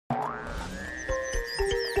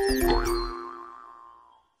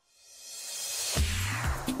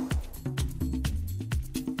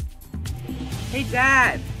Hey,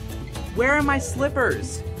 Dad! Where are my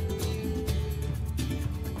slippers?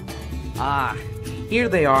 Ah, here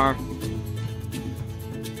they are.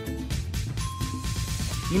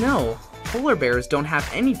 You know, polar bears don't have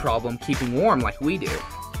any problem keeping warm like we do.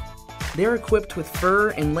 They're equipped with fur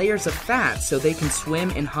and layers of fat so they can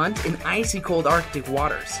swim and hunt in icy cold Arctic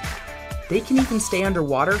waters. They can even stay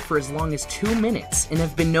underwater for as long as 2 minutes and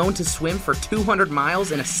have been known to swim for 200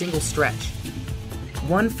 miles in a single stretch.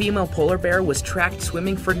 One female polar bear was tracked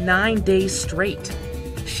swimming for 9 days straight.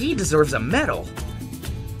 She deserves a medal.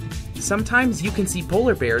 Sometimes you can see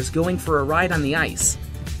polar bears going for a ride on the ice.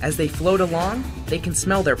 As they float along, they can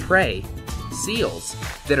smell their prey, seals,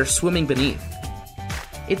 that are swimming beneath.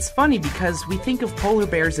 It's funny because we think of polar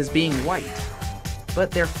bears as being white, but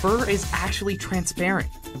their fur is actually transparent.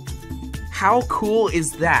 How cool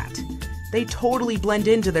is that? They totally blend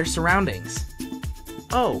into their surroundings.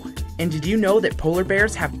 Oh, and did you know that polar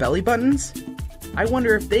bears have belly buttons? I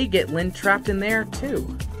wonder if they get lint trapped in there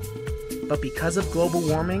too. But because of global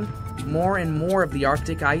warming, more and more of the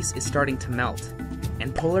Arctic ice is starting to melt,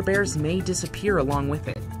 and polar bears may disappear along with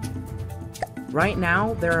it. Right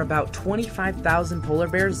now, there are about 25,000 polar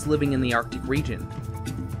bears living in the Arctic region.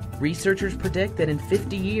 Researchers predict that in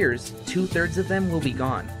 50 years, 2/3 of them will be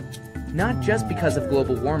gone. Not just because of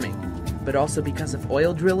global warming, but also because of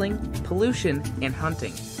oil drilling, pollution, and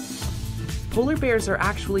hunting. Polar bears are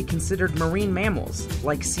actually considered marine mammals,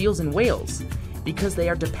 like seals and whales, because they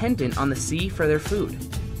are dependent on the sea for their food.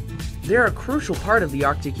 They're a crucial part of the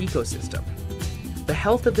Arctic ecosystem. The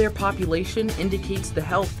health of their population indicates the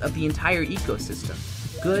health of the entire ecosystem,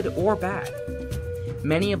 good or bad.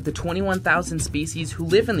 Many of the 21,000 species who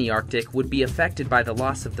live in the Arctic would be affected by the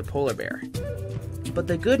loss of the polar bear. But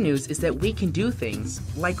the good news is that we can do things,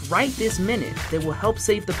 like right this minute, that will help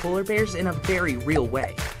save the polar bears in a very real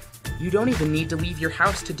way. You don't even need to leave your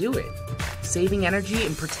house to do it. Saving energy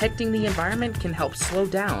and protecting the environment can help slow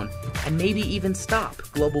down and maybe even stop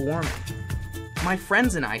global warming. My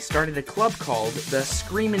friends and I started a club called the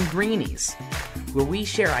Screamin' Greenies, where we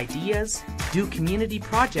share ideas, do community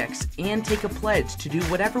projects, and take a pledge to do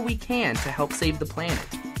whatever we can to help save the planet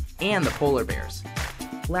and the polar bears.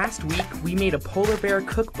 Last week, we made a polar bear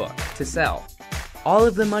cookbook to sell. All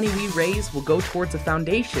of the money we raise will go towards a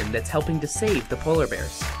foundation that's helping to save the polar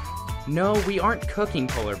bears. No, we aren't cooking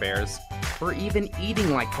polar bears, or even eating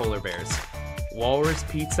like polar bears. Walrus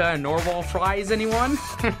pizza and narwhal fries, anyone?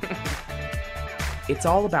 It's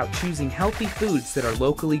all about choosing healthy foods that are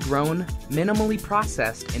locally grown, minimally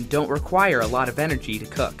processed, and don't require a lot of energy to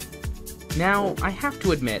cook. Now, I have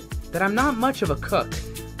to admit that I'm not much of a cook,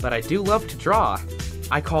 but I do love to draw.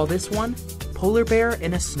 I call this one Polar Bear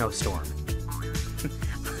in a Snowstorm.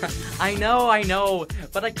 I know,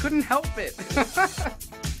 but I couldn't help it.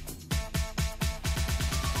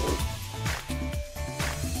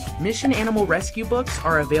 Mission Animal Rescue books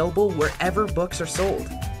are available wherever books are sold.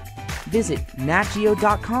 Visit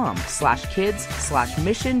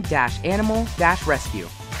natgeo.com/kids/mission-animal-rescue.